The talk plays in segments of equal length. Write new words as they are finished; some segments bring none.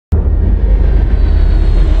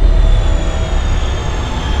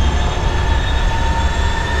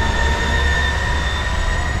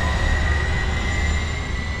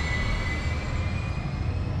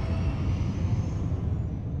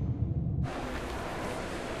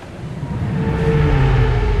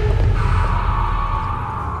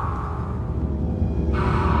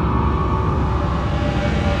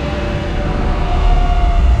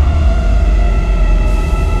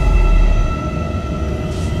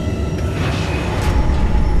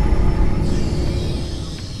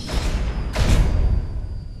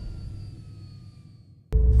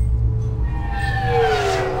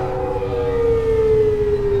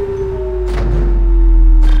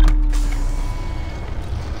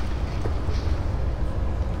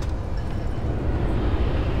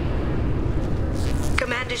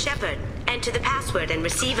password and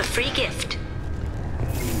receive a free gift.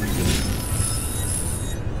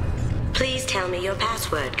 Please tell me your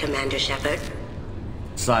password, Commander Shepard.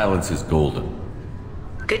 Silence is golden.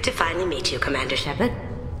 Good to finally meet you, Commander Shepard.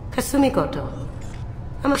 Kasumi Koto.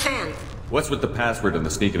 I'm a fan. What's with the password and the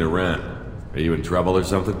sneaking around? Are you in trouble or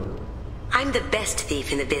something? I'm the best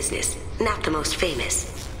thief in the business, not the most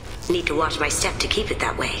famous. Need to watch my step to keep it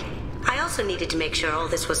that way. I also needed to make sure all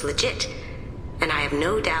this was legit. And I have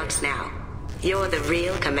no doubts now. You're the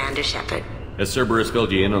real Commander Shepard. Has Cerberus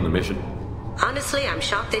filled you in on the mission? Honestly, I'm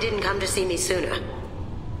shocked they didn't come to see me sooner.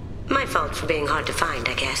 My fault for being hard to find,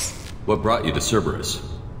 I guess. What brought you to Cerberus?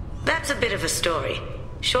 That's a bit of a story.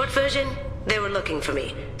 Short version, they were looking for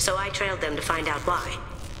me, so I trailed them to find out why.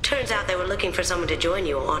 Turns out they were looking for someone to join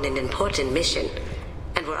you on an important mission,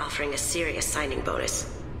 and were offering a serious signing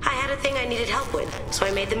bonus. I had a thing I needed help with, so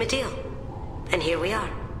I made them a deal. And here we are.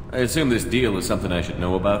 I assume this deal is something I should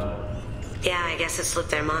know about? Yeah, I guess it slipped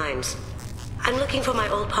their minds. I'm looking for my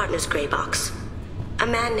old partner's gray box. A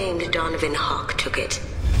man named Donovan Hawk took it,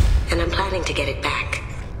 and I'm planning to get it back.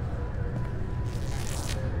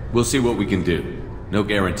 We'll see what we can do. No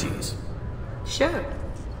guarantees. Sure.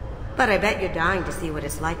 But I bet you're dying to see what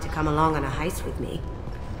it's like to come along on a heist with me.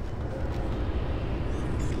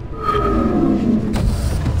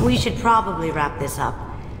 We should probably wrap this up.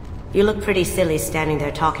 You look pretty silly standing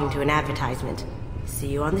there talking to an advertisement. See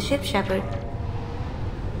you on the ship, Shepard.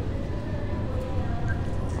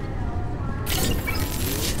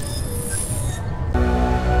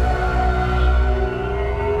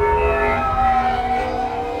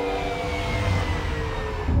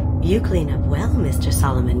 You clean up well, Mr.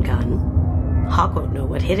 Solomon Gunn. Hawk won't know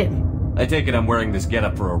what hit him. I take it I'm wearing this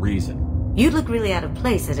getup for a reason. You look really out of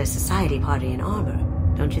place at a society party in armor,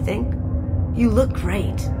 don't you think? You look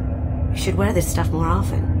great. You should wear this stuff more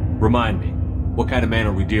often. Remind me, what kind of man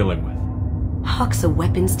are we dealing with? Hawk's a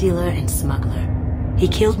weapons dealer and smuggler. He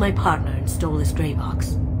killed my partner and stole his gray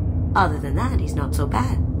box. Other than that, he's not so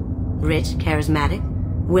bad. Rich, charismatic,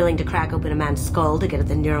 willing to crack open a man's skull to get at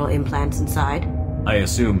the neural implants inside. I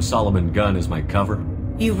assume Solomon Gunn is my cover?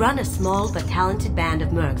 You run a small but talented band of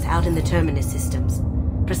mercs out in the Terminus systems.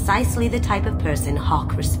 Precisely the type of person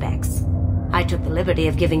Hawk respects. I took the liberty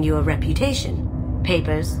of giving you a reputation.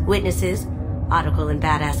 Papers, witnesses, article in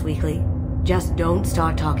Badass Weekly. Just don't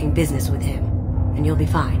start talking business with him, and you'll be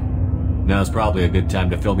fine. Now's probably a good time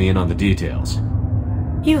to fill me in on the details.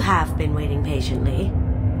 You have been waiting patiently.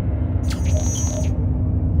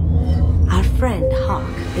 Our friend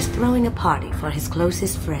Hawk is throwing a party for his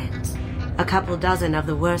closest friends. A couple dozen of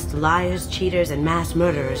the worst liars, cheaters, and mass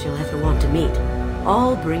murderers you'll ever want to meet.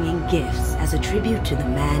 All bringing gifts as a tribute to the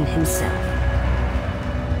man himself.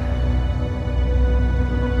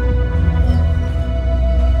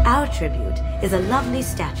 Our tribute is a lovely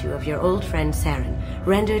statue of your old friend Saren,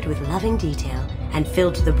 rendered with loving detail and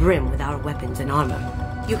filled to the brim with our weapons and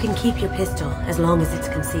armor. You can keep your pistol as long as it's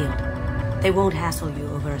concealed. They won't hassle you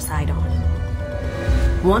over a side-on.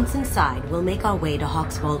 Once inside, we'll make our way to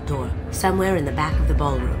Hawk's vault door, somewhere in the back of the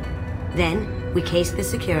ballroom. Then, we case the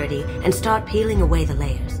security and start peeling away the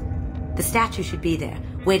layers. The statue should be there,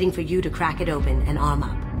 waiting for you to crack it open and arm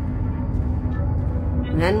up.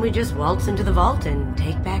 Then we just waltz into the vault and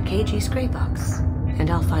take back KG's gray box. And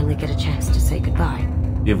I'll finally get a chance to say goodbye.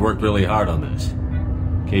 You've worked really hard on this.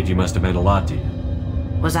 KG must have meant a lot to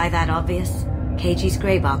you. Was I that obvious? KG's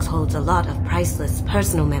gray box holds a lot of priceless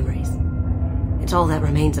personal memories. It's all that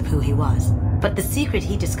remains of who he was. But the secret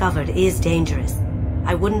he discovered is dangerous.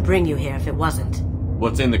 I wouldn't bring you here if it wasn't.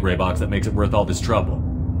 What's in the gray box that makes it worth all this trouble?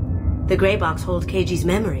 The gray box holds KG's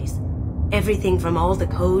memories. Everything from all the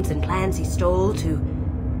codes and plans he stole to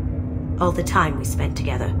all the time we spent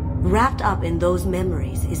together. Wrapped up in those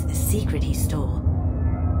memories is the secret he stole.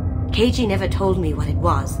 KG never told me what it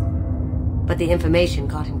was, but the information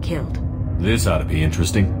got him killed. This ought to be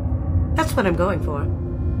interesting. That's what I'm going for.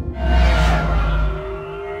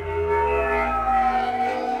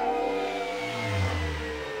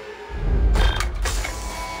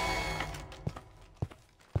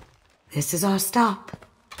 This is our stop.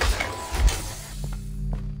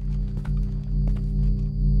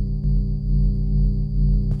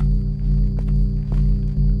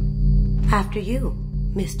 After you,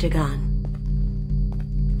 Mr. Gunn.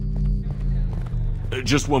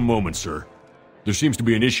 Just one moment, sir. There seems to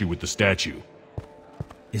be an issue with the statue.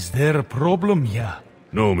 Is there a problem here?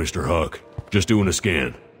 No, Mr. Hawk. Just doing a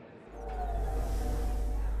scan.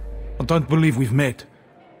 I don't believe we've met.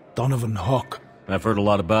 Donovan Hawk. I've heard a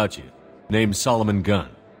lot about you. Name's Solomon Gunn.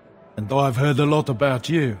 And I've heard a lot about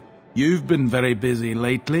you. You've been very busy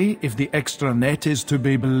lately, if the extranet is to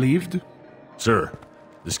be believed. Sir,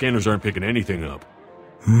 The scanners aren't picking anything up.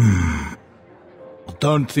 I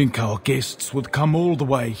don't think our guests would come all the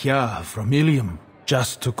way here from Ilium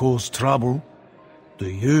just to cause trouble. Do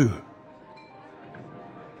you?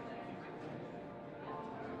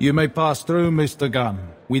 You may pass through, Mr. Gunn,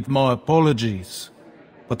 with my apologies.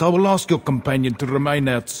 But I will ask your companion to remain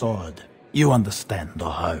outside. You understand,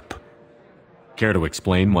 I hope. Care to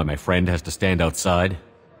explain why my friend has to stand outside?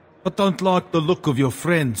 I don't like the look of your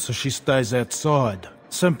friend, so she stays outside.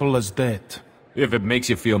 Simple as that. If it makes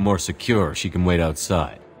you feel more secure, she can wait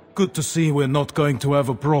outside. Good to see we're not going to have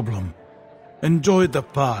a problem. Enjoy the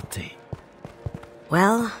party.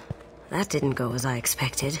 Well, that didn't go as I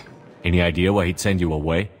expected. Any idea why he'd send you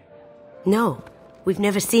away? No, we've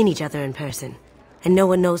never seen each other in person, and no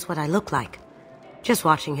one knows what I look like. Just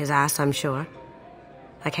watching his ass, I'm sure.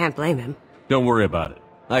 I can't blame him. Don't worry about it.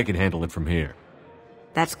 I can handle it from here.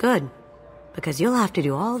 That's good, because you'll have to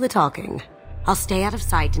do all the talking. I'll stay out of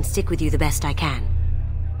sight and stick with you the best I can.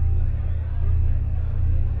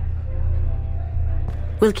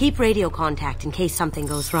 We'll keep radio contact in case something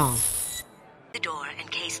goes wrong. The door in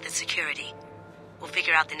case the security. We'll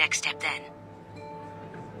figure out the next step then.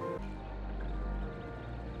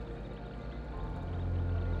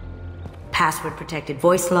 Password-protected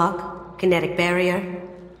voice lock, kinetic barrier,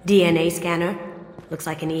 DNA scanner. Looks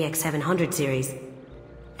like an EX700 series.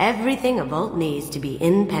 Everything a vault needs to be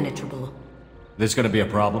impenetrable. This gonna be a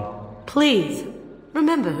problem? Please,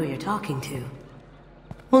 remember who you're talking to.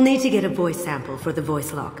 We'll need to get a voice sample for the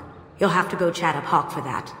voice lock. You'll have to go chat up Hawk for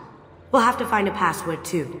that. We'll have to find a password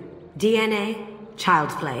too. DNA,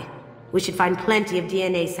 child's play. We should find plenty of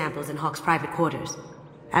DNA samples in Hawk's private quarters.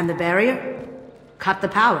 And the barrier? Cut the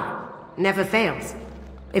power. Never fails.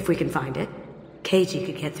 If we can find it. Keiji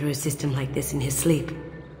could get through a system like this in his sleep.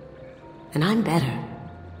 And I'm better.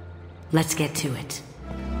 Let's get to it.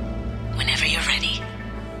 Whenever you're ready.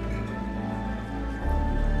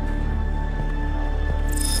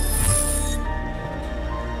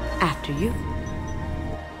 After you.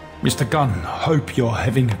 Mr. Gunn, hope you're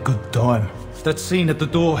having a good time. That scene at the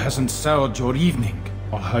door hasn't soured your evening,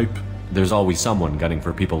 I hope. There's always someone gunning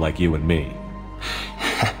for people like you and me.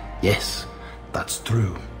 Yes, that's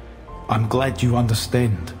true. I'm glad you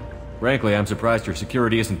understand. Frankly, I'm surprised your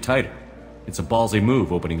security isn't tighter. It's a ballsy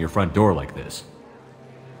move opening your front door like this.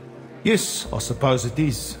 Yes, I suppose it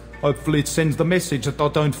is. Hopefully it sends the message that I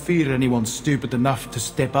don't fear anyone stupid enough to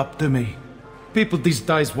step up to me. People these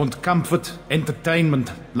days want comfort,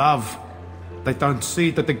 entertainment, love. They don't see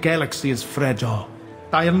that the galaxy is fragile.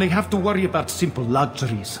 They only have to worry about simple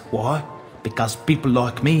luxuries. Why? Because people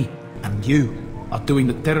like me and you are doing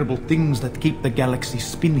the terrible things that keep the galaxy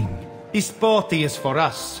spinning. This party is for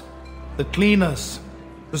us, the cleaners,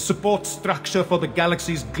 the support structure for the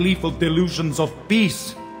galaxy's gleeful delusions of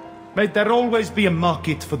peace. May there always be a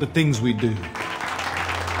market for the things we do.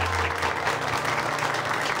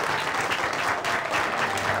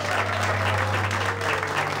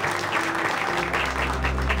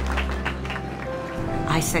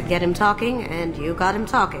 I said get him talking, and you got him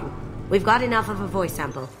talking. We've got enough of a voice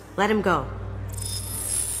sample. Let him go.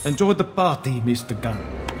 Enjoy the party, Mr. Gunn.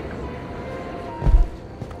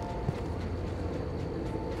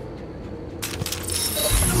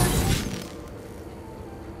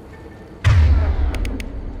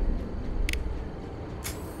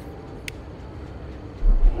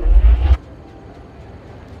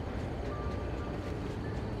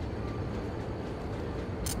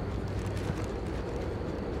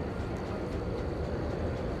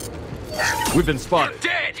 We've been spotted.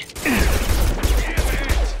 Dead!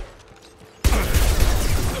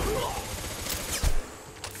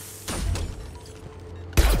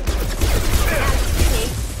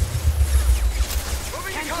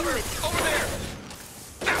 Moving to cover! Over there!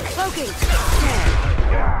 Cloaking!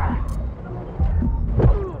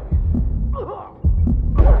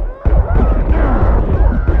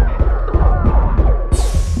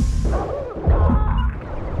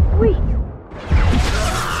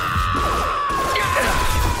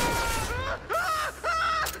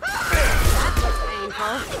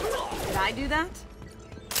 Did I do that?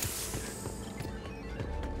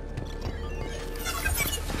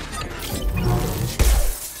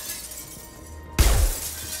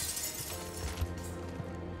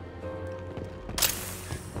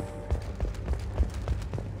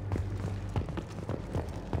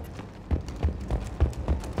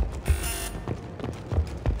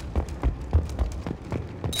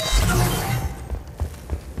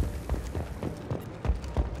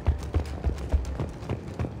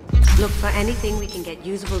 Look for anything we can get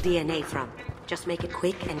usable DNA from. Just make it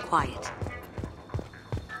quick and quiet.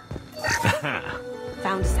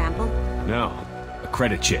 Found a sample? No. A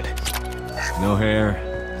credit chit. No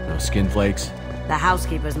hair, no skin flakes. The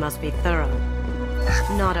housekeepers must be thorough.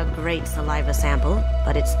 Not a great saliva sample,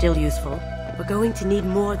 but it's still useful. We're going to need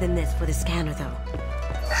more than this for the scanner, though.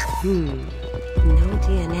 No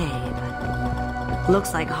DNA, but...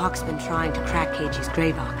 Looks like Hawk's been trying to crack KG's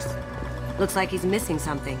gray box. Looks like he's missing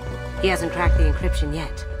something. He hasn't cracked the encryption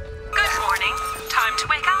yet. Good morning. Time to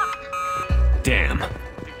wake up. Damn.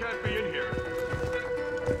 He can't be in here.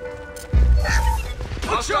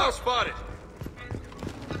 Hostile spotted.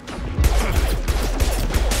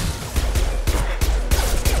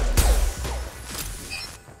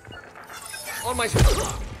 On my...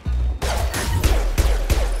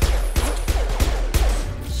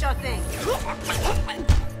 Sure thing.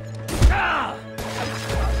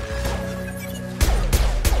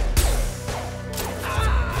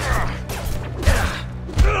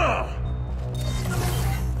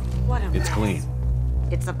 What a It's mess. clean.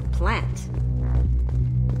 It's a plant.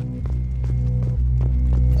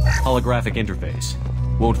 Holographic interface.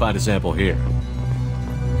 Won't find a sample here.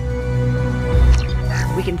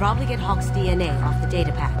 We can probably get Hawk's DNA off the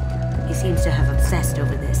datapad. He seems to have obsessed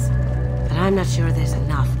over this. But I'm not sure there's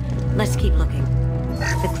enough. Let's keep looking.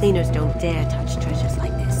 The cleaners don't dare touch treasures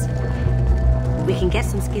like this. We can get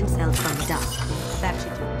some skin cells from the dust. That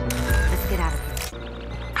should do it. Let's get out of here.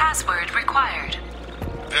 Password required.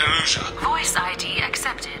 Perusa. Voice ID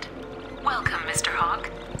accepted. Welcome, Mr. Hawk.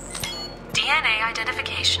 DNA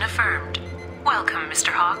identification affirmed. Welcome, Mr.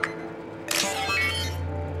 Hawk.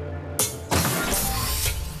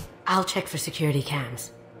 I'll check for security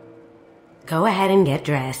cams. Go ahead and get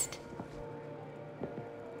dressed.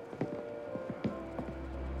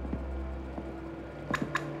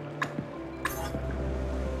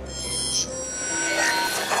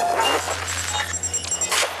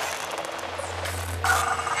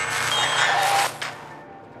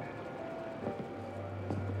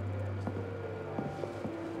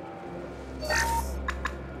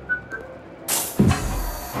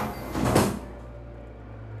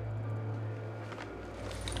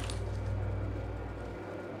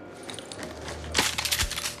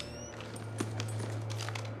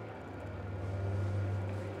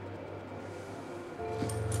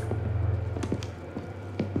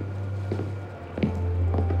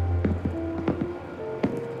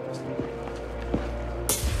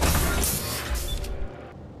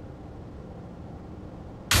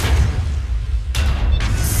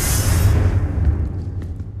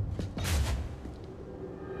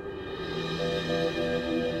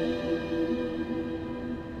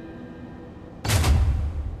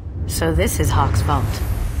 So this is Hawk's vault.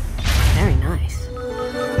 Very nice.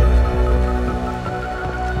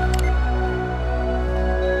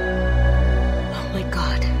 Oh my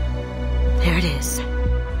god. There it is.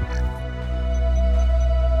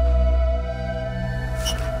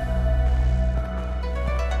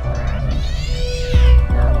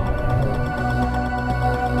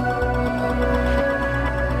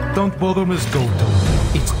 Don't bother, Miss Goto.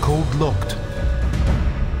 It's code locked.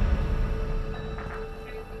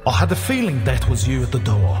 I had a feeling that was you at the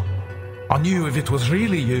door. I knew if it was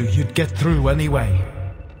really you, you'd get through anyway.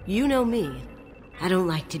 You know me. I don't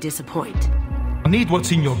like to disappoint. I need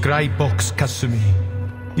what's in your grey box, Kasumi.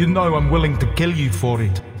 You know I'm willing to kill you for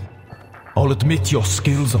it. I'll admit your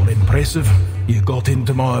skills are impressive. You got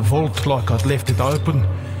into my vault like I'd left it open,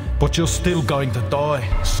 but you're still going to die,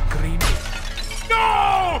 screaming.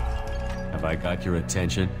 No! Have I got your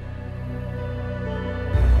attention?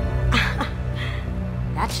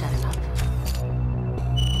 That shut him up.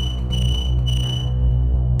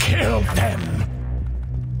 Kill them!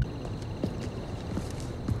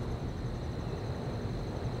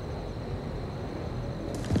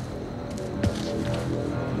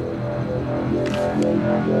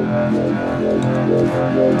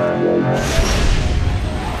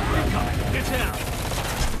 Get down!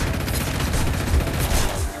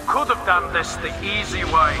 Could have done this the easy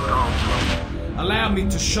way, Goldblum. Allow me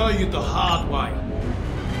to show you the hard way.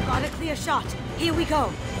 Got a clear shot. Here we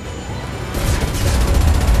go.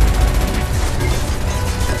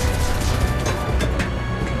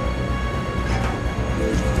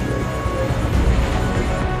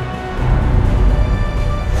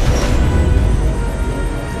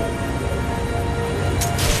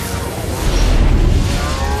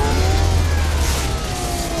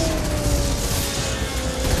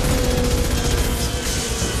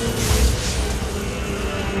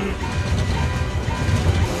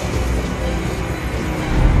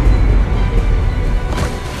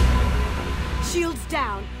 Shields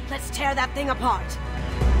down. Let's tear that thing apart.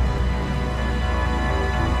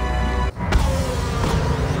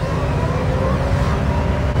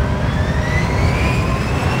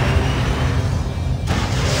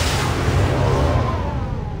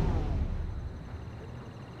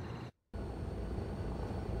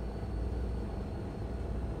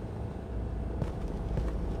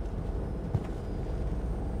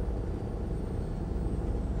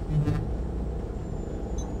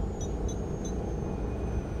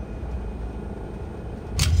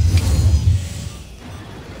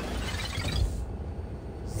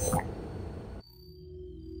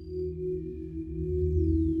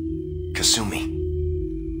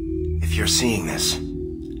 Kasumi, if you're seeing this,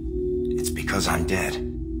 it's because I'm dead.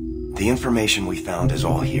 The information we found is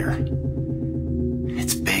all here.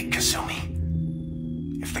 It's big,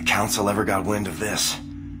 Kasumi. If the Council ever got wind of this,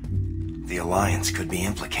 the Alliance could be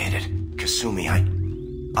implicated. Kasumi,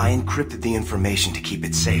 I encrypted the information to keep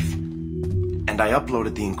it safe. And I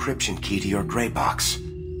uploaded the encryption key to your gray box,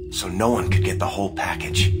 so no one could get the whole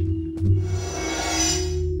package.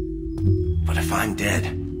 But if I'm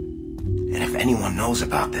dead, and if anyone knows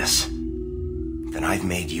about this, then I've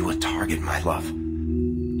made you a target, my love.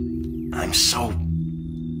 I'm so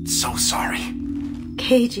sorry.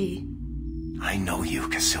 Keiji. I know you,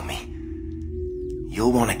 Kasumi.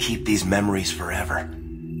 You'll want to keep these memories forever.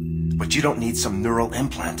 But you don't need some neural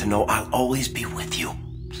implant to know I'll always be with you.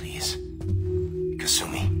 Please.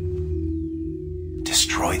 Kasumi.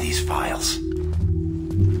 Destroy these files.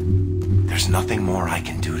 There's nothing more I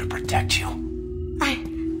can do to protect you.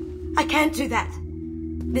 I can't do that.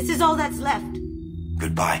 This is all that's left.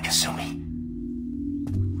 Goodbye, Kasumi.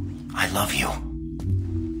 I love you.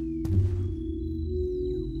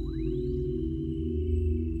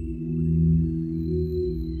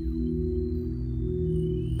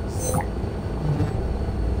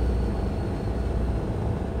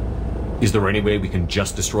 Is there any way we can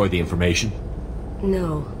just destroy the information?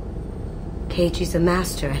 No. Keiichi's a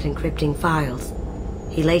master at encrypting files.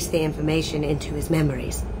 He laced the information into his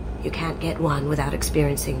memories. You can't get one without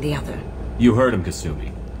experiencing the other. You heard him,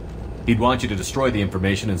 Kasumi. He'd want you to destroy the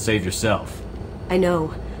information and save yourself. I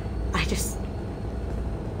know.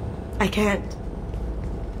 I can't.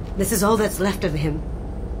 This is all that's left of him.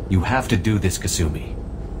 You have to do this, Kasumi.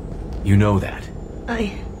 You know that.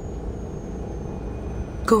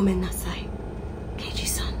 Gomen nasai.